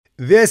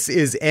This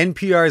is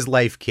NPR's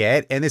Life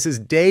Kit, and this is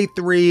day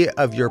 3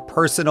 of your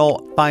personal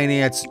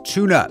finance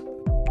tune-up.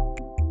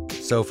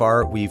 So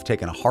far, we've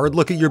taken a hard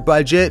look at your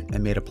budget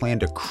and made a plan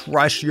to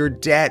crush your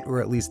debt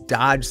or at least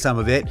dodge some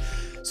of it.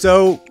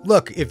 So,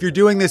 look, if you're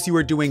doing this, you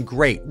are doing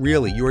great.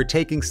 Really, you are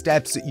taking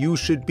steps that you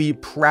should be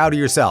proud of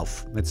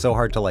yourself. It's so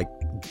hard to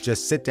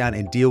just sit down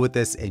and deal with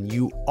this, and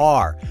you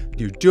are.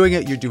 You're doing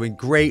it. You're doing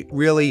great.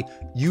 Really,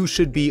 you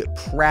should be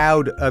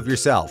proud of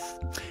yourself.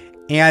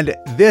 And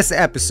this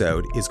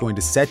episode is going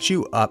to set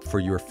you up for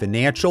your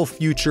financial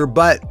future.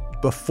 But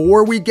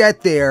before we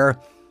get there,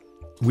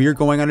 we are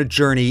going on a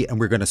journey, and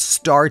we're going to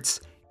start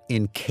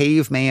in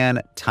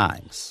caveman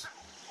times.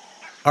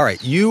 All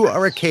right, you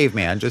are a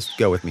caveman. Just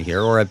go with me here,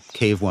 or a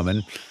cave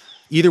woman.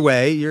 Either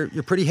way, you're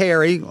pretty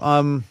hairy,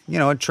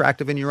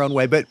 attractive in your own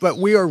way. But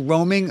we are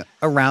roaming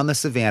around the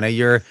savannah.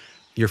 You're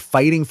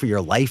fighting for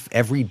your life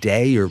every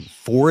day. You're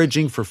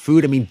foraging for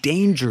food. I mean,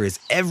 danger is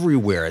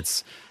everywhere.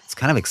 It's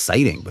kind of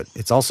exciting, but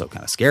it's also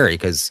kind of scary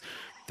because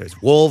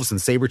there's wolves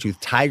and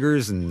saber-toothed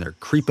tigers, and they're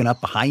creeping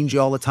up behind you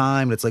all the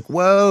time. And it's like,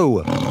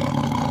 whoa.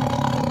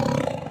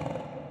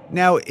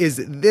 Now, is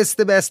this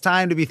the best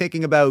time to be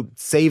thinking about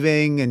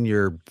saving and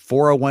your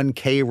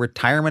 401k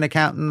retirement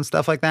account and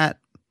stuff like that?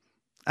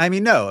 I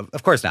mean, no,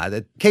 of course not.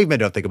 The cavemen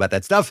don't think about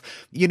that stuff.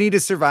 You need to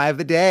survive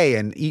the day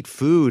and eat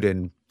food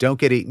and don't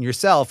get eaten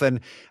yourself. And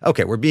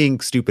okay, we're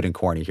being stupid and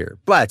corny here,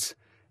 but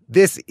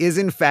this is,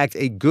 in fact,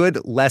 a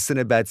good lesson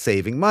about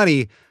saving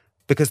money,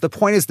 because the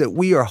point is that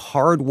we are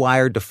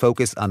hardwired to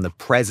focus on the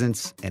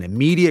present and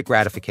immediate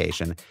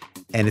gratification.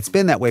 And it's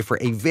been that way for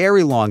a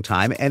very long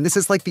time. And this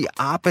is like the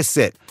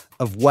opposite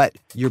of what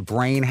your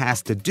brain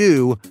has to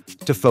do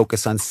to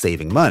focus on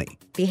saving money.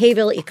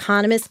 Behavioral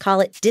economists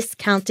call it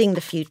discounting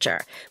the future.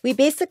 We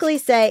basically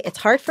say it's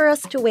hard for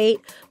us to wait.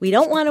 We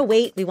don't want to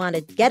wait. We want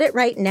to get it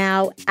right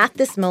now at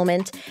this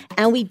moment.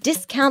 And we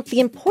discount the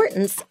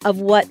importance of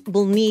what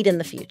we'll need in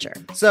the future.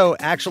 So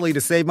actually,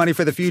 to save money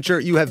for the future,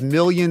 you have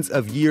millions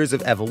of years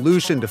of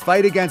evolution to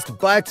fight against,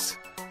 but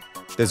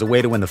there's a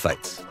way to win the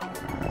fights.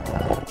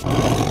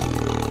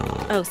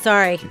 Oh,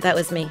 sorry. That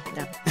was me.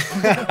 No.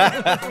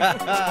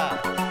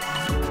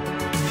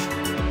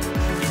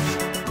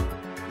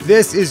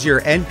 This is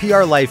your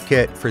NPR Life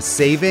Kit for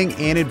saving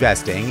and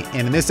investing.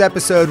 And in this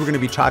episode, we're going to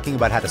be talking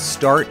about how to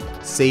start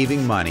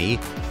saving money.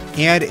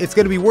 And it's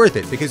going to be worth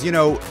it because,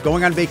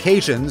 going on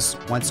vacations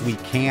once we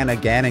can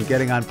again and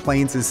getting on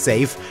planes is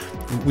safe.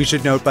 We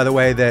should note, by the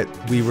way, that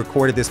we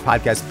recorded this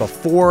podcast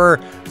before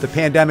the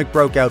pandemic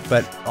broke out,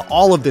 but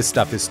all of this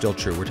stuff is still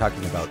true. We're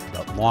talking about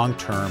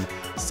long-term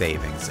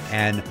savings.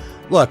 And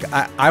look,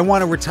 I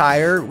want to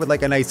retire with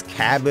like a nice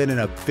cabin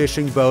and a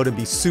fishing boat and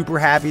be super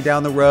happy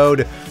down the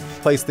road,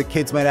 place the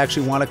kids might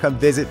actually want to come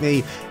visit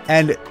me.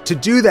 And to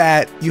do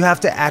that, you have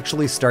to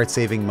actually start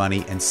saving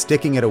money and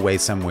sticking it away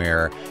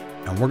somewhere.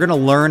 And we're going to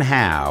learn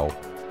how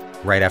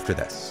right after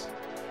this.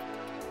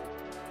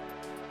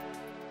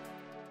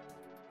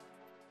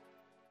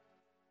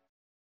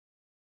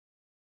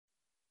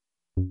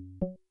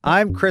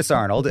 I'm Chris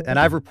Arnold, and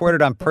I've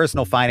reported on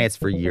personal finance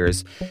for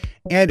years.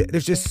 And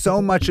there's just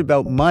so much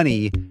about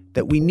money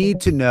that we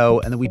need to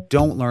know and that we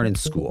don't learn in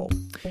school.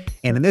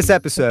 And in this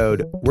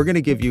episode, we're going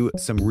to give you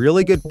some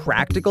really good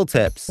practical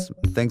tips,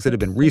 things that have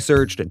been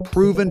researched and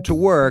proven to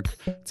work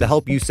to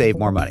help you save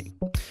more money.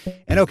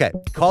 And okay,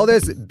 call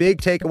this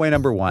big takeaway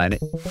number 1.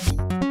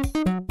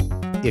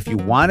 If you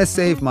want to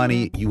save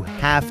money, you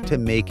have to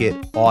make it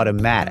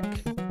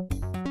automatic.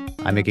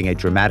 I'm making a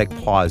dramatic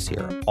pause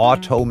here.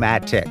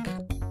 Automatic.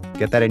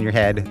 Get that in your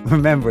head.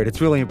 Remember it.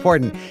 It's really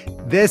important.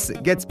 This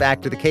gets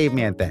back to the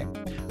caveman thing.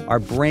 Our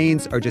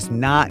brains are just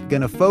not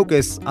going to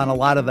focus on a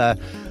lot of the,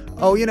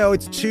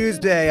 it's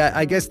Tuesday.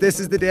 I guess this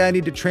is the day I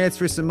need to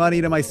transfer some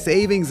money to my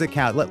savings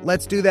account.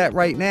 Let's do that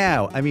right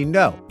now. I mean,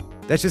 no,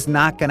 that's just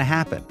not going to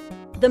happen.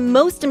 The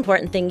most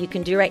important thing you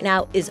can do right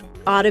now is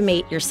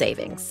automate your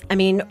savings. I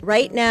mean,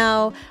 right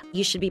now,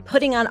 you should be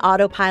putting on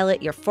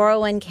autopilot your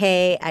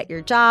 401k at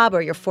your job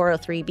or your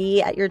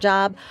 403b at your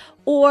job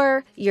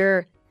or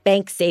your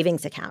bank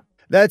savings account.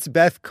 That's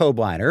Beth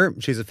Kobliner.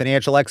 She's a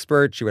financial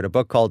expert. She wrote a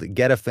book called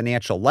Get a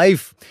Financial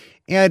Life,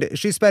 and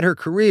she spent her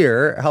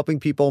career helping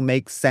people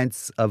make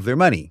sense of their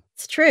money.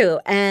 It's true,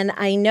 and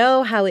I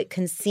know how it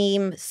can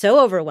seem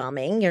so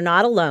overwhelming. You're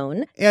not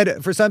alone.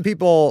 And for some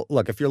people,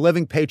 look, if you're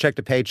living paycheck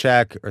to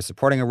paycheck or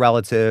supporting a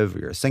relative or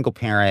you're a single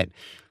parent,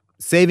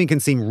 saving can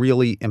seem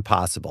really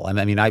impossible. I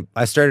mean,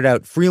 I started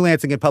out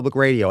freelancing in public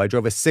radio. I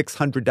drove a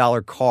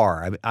 $600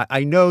 car.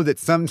 I know that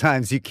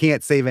sometimes you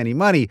can't save any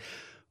money,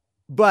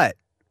 but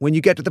when you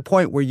get to the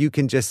point where you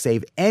can just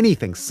save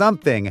anything,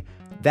 something,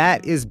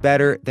 that is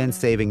better than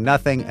saving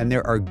nothing. And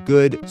there are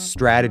good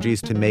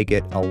strategies to make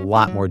it a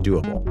lot more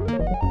doable.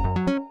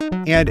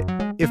 And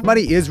if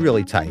money is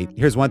really tight,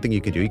 here's one thing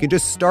you can do. You can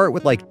just start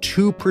with like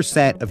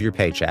 2% of your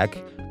paycheck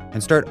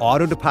and start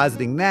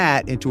auto-depositing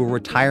that into a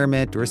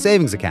retirement or a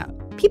savings account.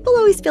 People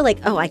always feel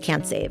like, I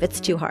can't save. It's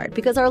too hard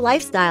because our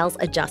lifestyles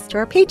adjust to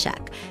our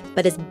paycheck.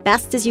 But as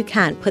best as you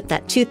can, put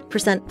that 2%,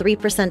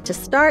 3% to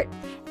start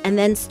and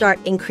then start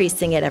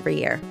increasing it every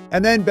year.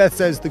 And then Beth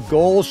says the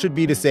goal should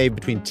be to save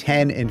between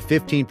 10 and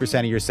 15%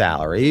 of your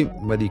salary,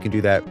 whether you can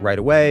do that right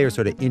away or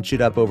sort of inch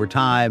it up over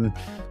time.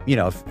 You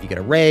know, if you get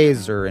a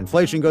raise or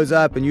inflation goes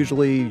up and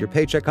usually your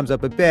paycheck comes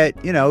up a bit,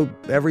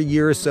 every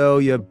year or so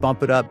you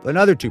bump it up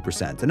another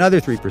 2%, another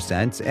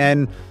 3%.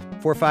 And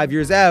 4 or 5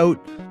 years out,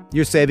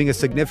 you're saving a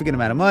significant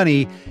amount of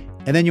money.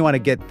 And then you want to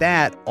get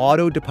that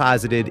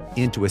auto-deposited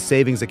into a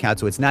savings account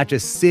so it's not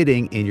just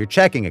sitting in your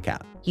checking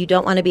account. You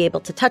don't want to be able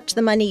to touch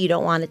the money. You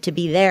don't want it to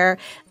be there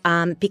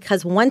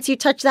because once you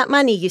touch that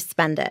money, you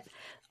spend it.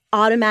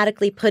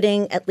 Automatically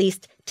putting at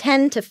least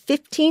 10 to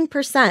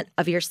 15%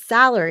 of your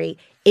salary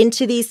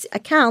into these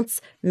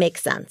accounts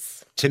makes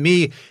sense. To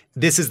me,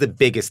 this is the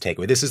biggest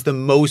takeaway. This is the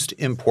most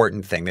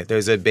important thing. That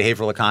there's a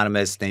behavioral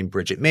economist named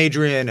Bridget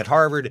Madrian at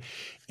Harvard,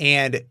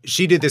 and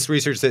she did this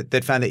research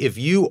that found that if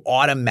you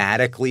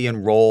automatically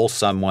enroll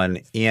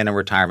someone in a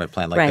retirement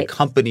plan, like the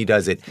company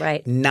does it,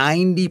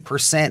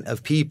 90%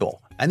 of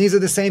people, and these are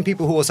the same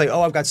people who will say,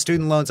 oh, I've got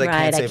student loans I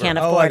can't save.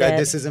 Oh, my God,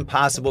 this is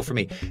impossible for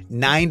me.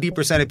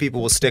 90% of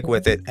people will stick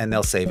with it, and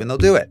they'll save and they'll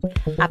do it.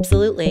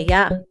 Absolutely,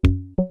 yeah.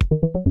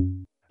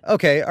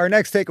 Okay, our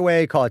next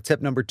takeaway, call it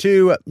tip number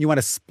 2. You want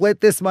to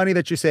split this money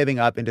that you're saving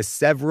up into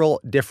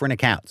several different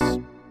accounts. All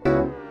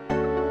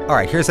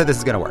right, here's how this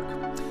is going to work.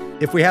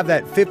 If we have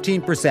that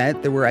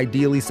 15% that we're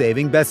ideally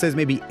saving, Beth says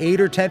maybe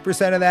 8 or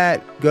 10% of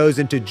that goes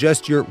into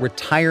just your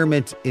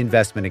retirement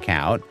investment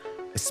account,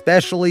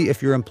 especially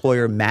if your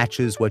employer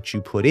matches what you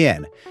put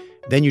in.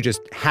 Then you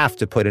just have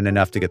to put in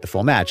enough to get the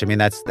full match. I mean,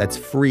 that's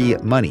free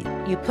money.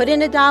 You put in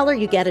 $1,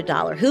 you get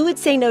 $1. Who would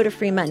say no to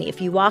free money? If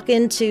you walk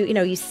into,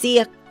 you see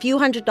a few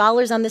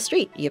 $100s on the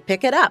street, you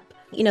pick it up.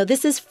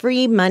 This is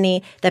free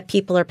money that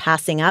people are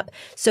passing up.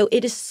 So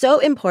it is so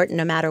important,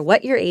 no matter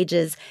what your age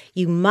is,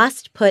 you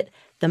must put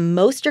the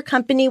most your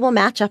company will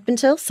match up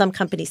until, some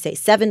companies say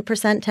 7%,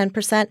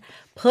 10%,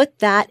 put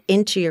that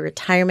into your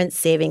retirement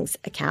savings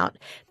account.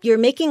 You're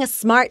making a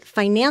smart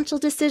financial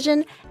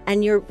decision,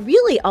 and you're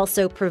really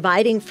also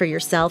providing for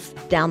yourself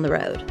down the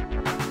road.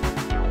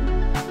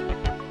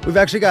 We've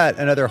actually got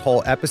another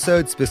whole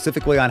episode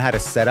specifically on how to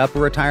set up a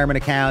retirement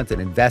account and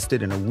invest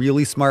it in a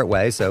really smart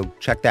way, so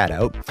check that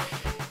out.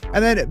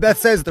 And then Beth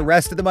says the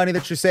rest of the money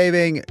that you're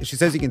saving, she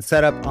says you can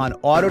set up on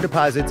auto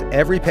deposits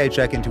every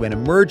paycheck into an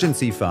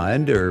emergency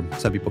fund, or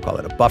some people call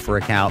it a buffer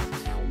account,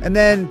 and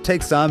then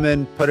take some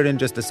and put it in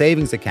just a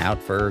savings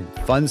account for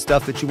fun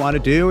stuff that you want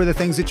to do or the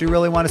things that you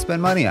really want to spend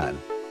money on.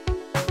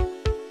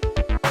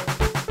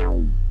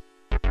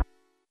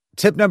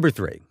 Tip number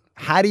 3,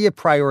 how do you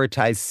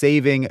prioritize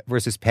saving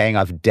versus paying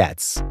off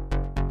debts?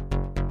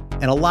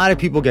 And a lot of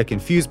people get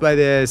confused by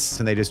this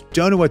and they just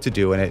don't know what to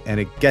do, and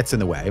it gets in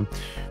the way.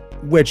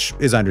 Which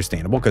is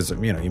understandable because,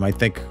 you might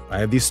think, I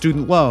have these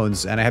student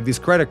loans and I have these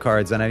credit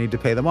cards and I need to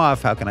pay them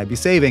off. How can I be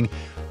saving?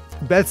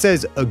 Beth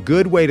says a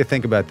good way to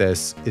think about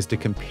this is to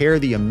compare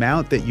the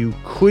amount that you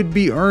could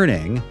be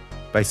earning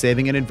by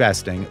saving and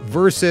investing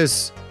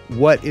versus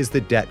what is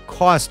the debt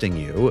costing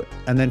you,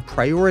 and then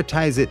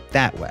prioritize it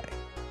that way.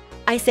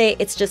 I say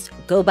it's just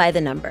go by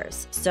the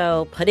numbers.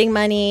 So putting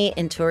money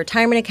into a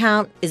retirement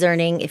account is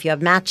earning, if you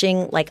have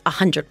matching, like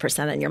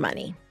 100% on your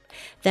money.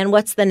 Then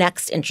what's the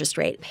next interest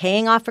rate?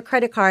 Paying off a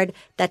credit card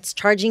that's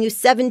charging you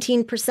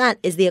 17%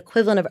 is the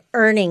equivalent of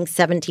earning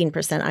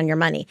 17% on your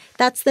money.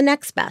 That's the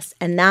next best.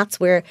 And that's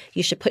where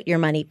you should put your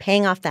money,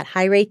 paying off that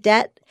high rate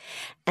debt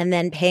and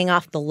then paying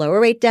off the lower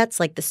rate debts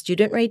like the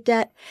student rate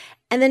debt.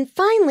 And then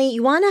finally,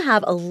 you want to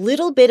have a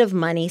little bit of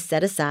money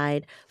set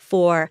aside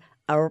for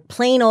a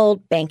plain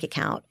old bank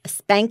account, a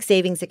bank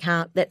savings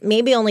account that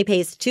maybe only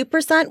pays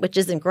 2%, which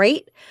isn't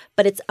great,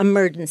 but it's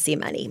emergency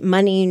money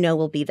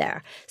will be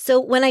there. So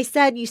when I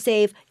said you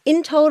save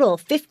in total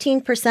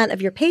 15%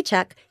 of your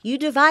paycheck, you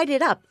divide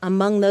it up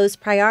among those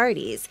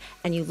priorities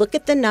and you look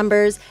at the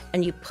numbers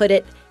and you put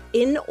it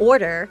in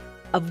order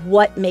of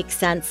what makes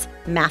sense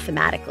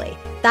mathematically.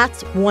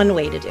 That's one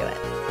way to do it.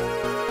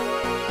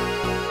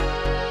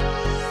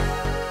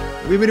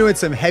 We've been doing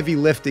some heavy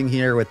lifting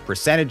here with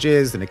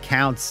percentages and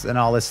accounts and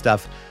all this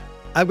stuff.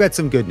 I've got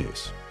some good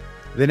news.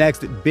 The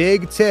next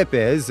big tip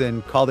is,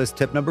 and call this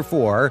tip number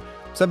 4,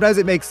 sometimes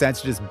it makes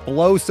sense to just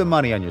blow some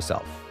money on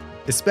yourself,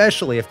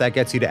 especially if that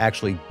gets you to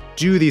actually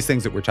do these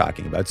things that we're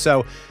talking about.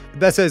 So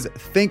Beth says,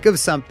 think of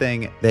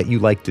something that you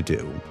like to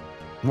do,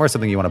 or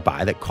something you want to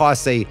buy that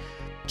costs, say,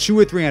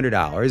 $200 or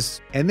 $300.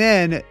 And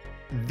then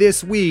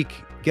this week,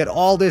 get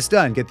all this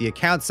done. Get the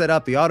account set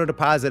up, the auto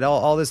deposit,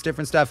 all this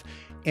different stuff.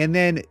 And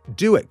then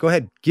do it. Go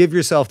ahead. Give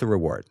yourself the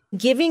reward.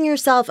 Giving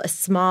yourself a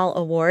small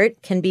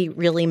award can be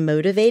really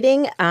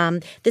motivating.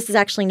 This is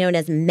actually known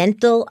as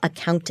mental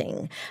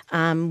accounting.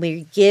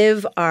 We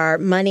give our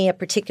money a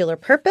particular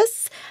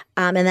purpose,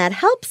 and that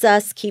helps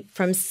us keep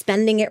from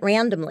spending it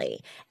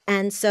randomly.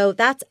 And so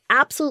that's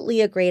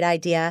absolutely a great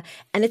idea.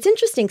 And it's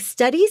interesting.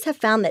 Studies have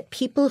found that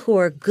people who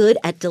are good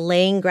at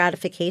delaying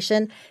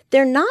gratification,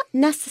 they're not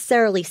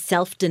necessarily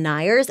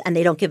self-deniers and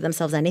they don't give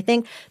themselves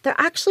anything. They're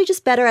actually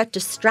just better at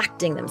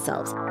distracting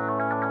themselves.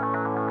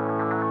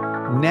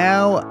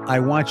 Now, I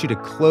want you to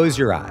close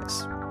your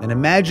eyes and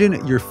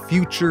imagine your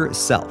future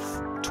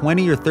self.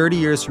 20 or 30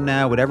 years from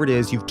now, whatever it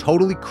is, you've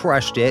totally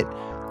crushed it.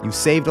 You've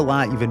saved a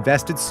lot. You've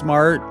invested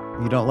smart.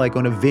 You don't like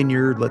own a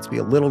vineyard. Let's be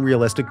a little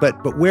realistic.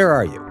 But where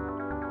are you?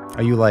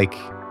 Are you like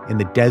in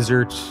the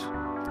desert?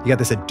 You got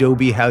this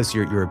adobe house.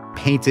 You're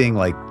painting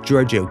like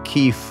George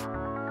O'Keeffe.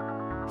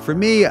 For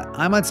me,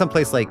 I'm on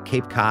someplace like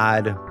Cape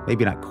Cod.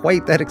 Maybe not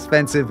quite that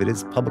expensive. It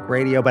is public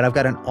radio, but I've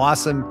got an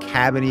awesome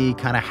cabiny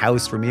kind of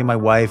house for me and my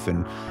wife,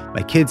 and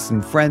my kids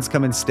and friends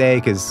come and stay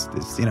because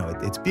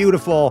it's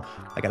beautiful.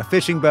 I got a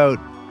fishing boat.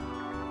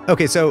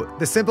 Okay, so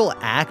the simple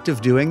act of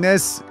doing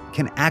this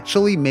can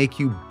actually make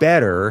you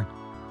better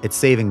at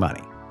saving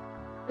money.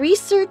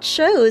 Research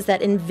shows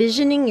that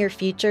envisioning your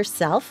future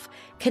self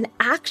can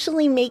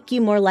actually make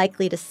you more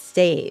likely to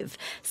save.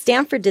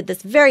 Stanford did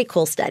this very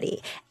cool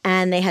study,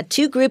 and they had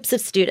two groups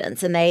of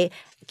students, and they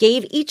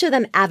gave each of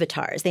them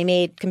avatars. They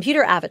made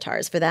computer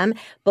avatars for them,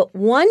 but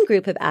one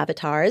group of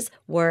avatars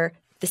were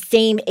the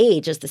same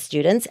age as the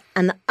students,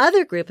 and the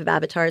other group of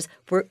avatars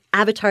were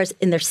avatars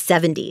in their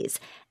 70s.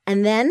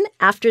 And then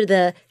after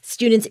the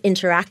students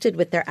interacted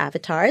with their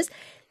avatars,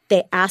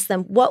 they asked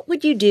them, what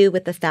would you do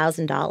with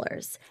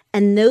 $1,000?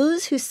 And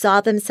those who saw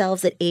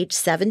themselves at age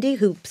 70,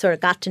 who sort of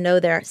got to know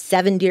their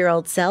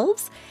 70-year-old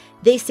selves,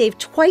 they saved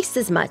twice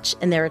as much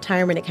in their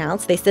retirement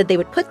accounts. They said they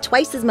would put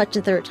twice as much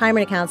in their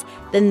retirement accounts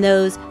than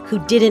those who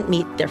didn't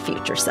meet their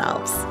future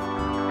selves.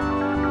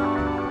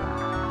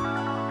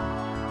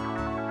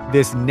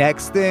 This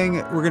next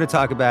thing we're going to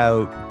talk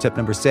about, tip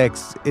number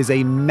 6, is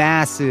a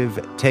massive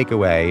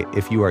takeaway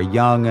if you are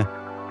young,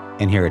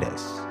 and here it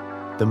is.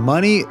 The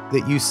money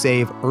that you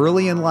save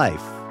early in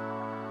life,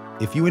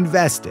 if you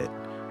invest it,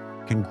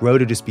 can grow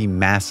to just be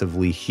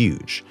massively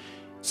huge.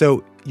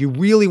 So you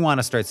really want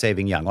to start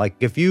saving young. Like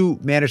if you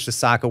manage to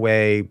sock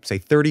away, say,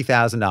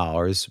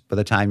 $30,000 by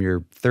the time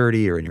you're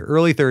 30 or in your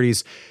early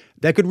 30s,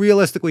 that could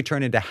realistically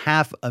turn into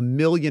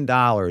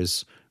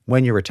 $500,000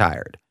 when you're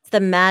retired.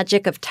 The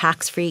magic of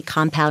tax-free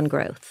compound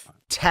growth.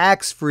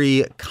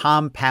 Tax-free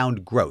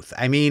compound growth.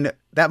 I mean,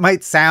 that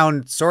might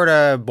sound sort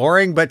of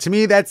boring, but to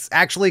me, that's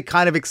actually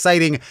kind of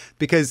exciting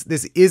because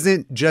this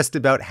isn't just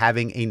about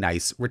having a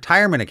nice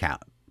retirement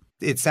account.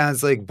 It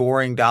sounds like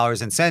boring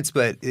dollars and cents,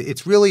 but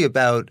it's really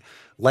about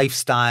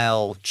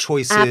lifestyle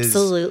choices,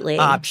 absolutely,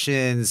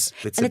 options.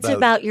 It's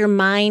about your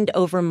mind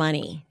over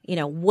money.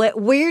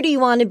 Where do you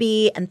want to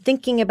be, and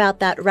thinking about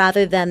that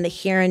rather than the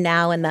here and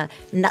now and the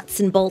nuts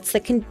and bolts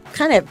that can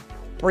kind of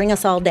bring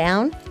us all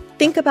down.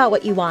 Think about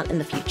what you want in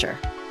the future.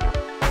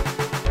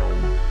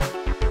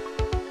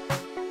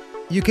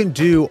 You can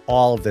do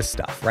all of this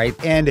stuff, right?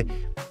 And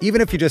even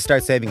if you just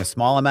start saving a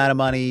small amount of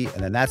money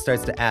and then that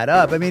starts to add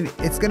up, I mean,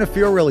 it's going to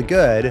feel really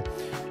good.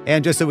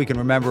 And just so we can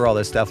remember all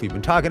this stuff we've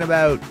been talking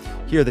about,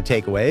 here are the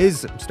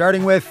takeaways,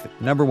 starting with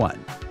number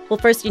 1. Well,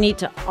 first, you need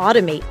to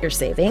automate your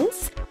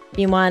savings.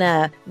 You want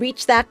to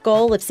reach that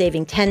goal of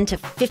saving 10 to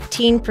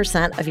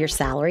 15% of your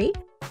salary.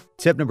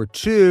 Tip number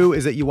 2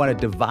 is that you want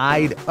to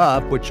divide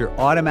up what you're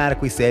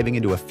automatically saving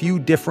into a few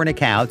different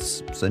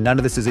accounts. So none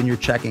of this is in your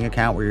checking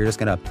account where you're just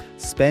going to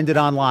spend it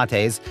on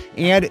lattes.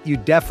 And you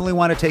definitely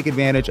want to take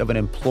advantage of an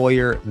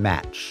employer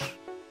match.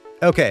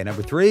 Okay,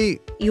 number 3.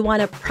 You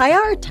want to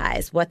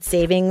prioritize what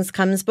savings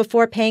comes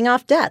before paying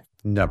off debt.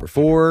 Number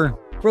 4.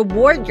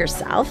 Reward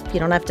yourself. You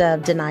don't have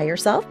to deny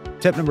yourself.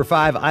 Tip number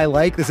 5, I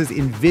like. This is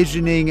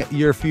envisioning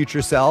your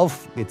future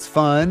self. It's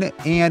fun,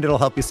 and it'll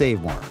help you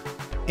save more.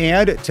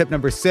 And tip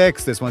number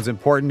 6, this one's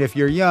important if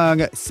you're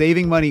young,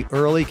 saving money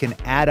early can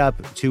add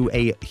up to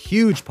a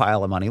huge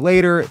pile of money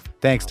later,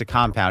 thanks to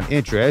compound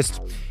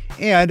interest.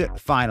 And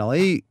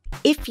finally,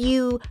 if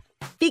you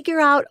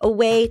figure out a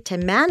way to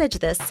manage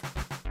this,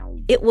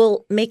 it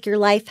will make your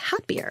life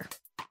happier.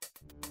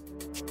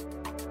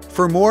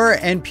 For more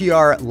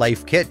NPR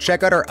Life Kit,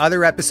 check out our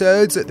other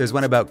episodes. There's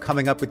one about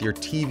coming up with your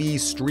TV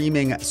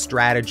streaming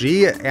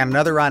strategy and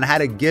another on how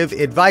to give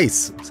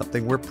advice,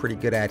 something we're pretty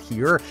good at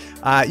here.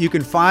 You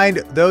can find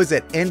those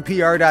at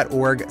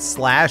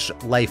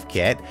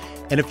npr.org/lifekit.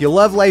 And if you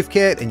love Life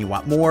Kit and you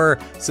want more,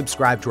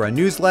 subscribe to our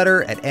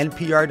newsletter at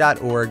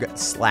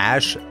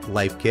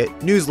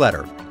npr.org/lifekit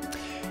newsletter.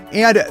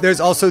 And there's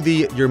also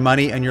the Your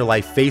Money and Your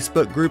Life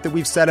Facebook group that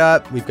we've set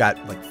up. We've got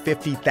like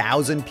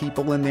 50,000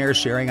 people in there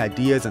sharing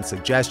ideas and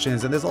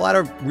suggestions. And there's a lot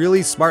of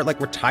really smart,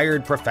 like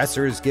retired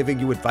professors giving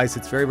you advice.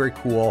 It's very, very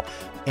cool.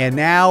 And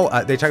now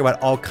they talk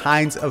about all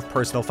kinds of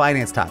personal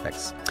finance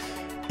topics.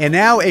 And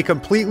now a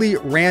completely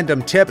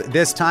random tip.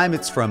 This time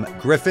it's from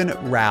Griffin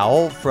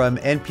Rowell from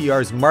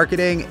NPR's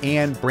marketing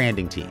and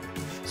branding team.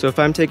 So if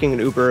I'm taking an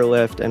Uber or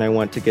Lyft and I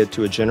want to get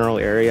to a general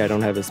area, I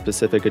don't have a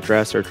specific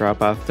address or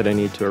drop-off that I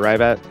need to arrive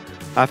at,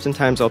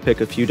 oftentimes I'll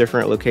pick a few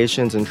different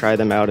locations and try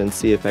them out and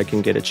see if I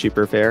can get a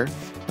cheaper fare.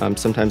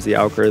 Sometimes the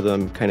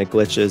algorithm kind of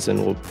glitches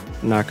and will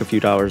knock a few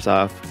dollars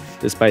off,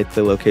 despite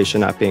the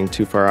location not being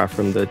too far off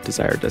from the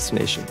desired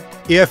destination.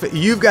 If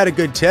you've got a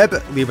good tip,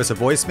 leave us a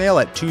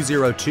voicemail at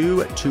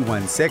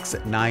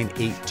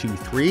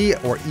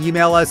 202-216-9823 or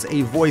email us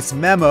a voice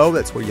memo.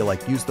 That's where you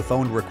use the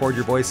phone to record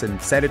your voice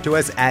and send it to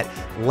us at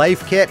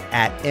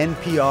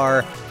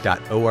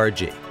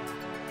lifekit@npr.org.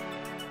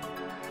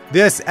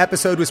 This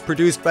episode was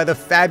produced by the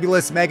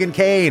fabulous Megan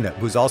Kane,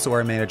 who's also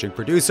our managing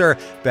producer.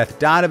 Beth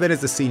Donovan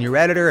is the senior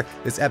editor.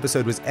 This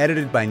episode was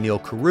edited by Neil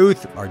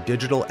Carruth. Our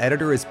digital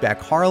editor is Beck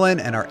Harlan,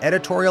 and our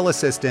editorial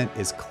assistant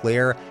is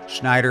Claire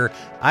Schneider.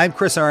 I'm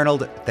Chris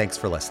Arnold. Thanks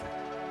for listening.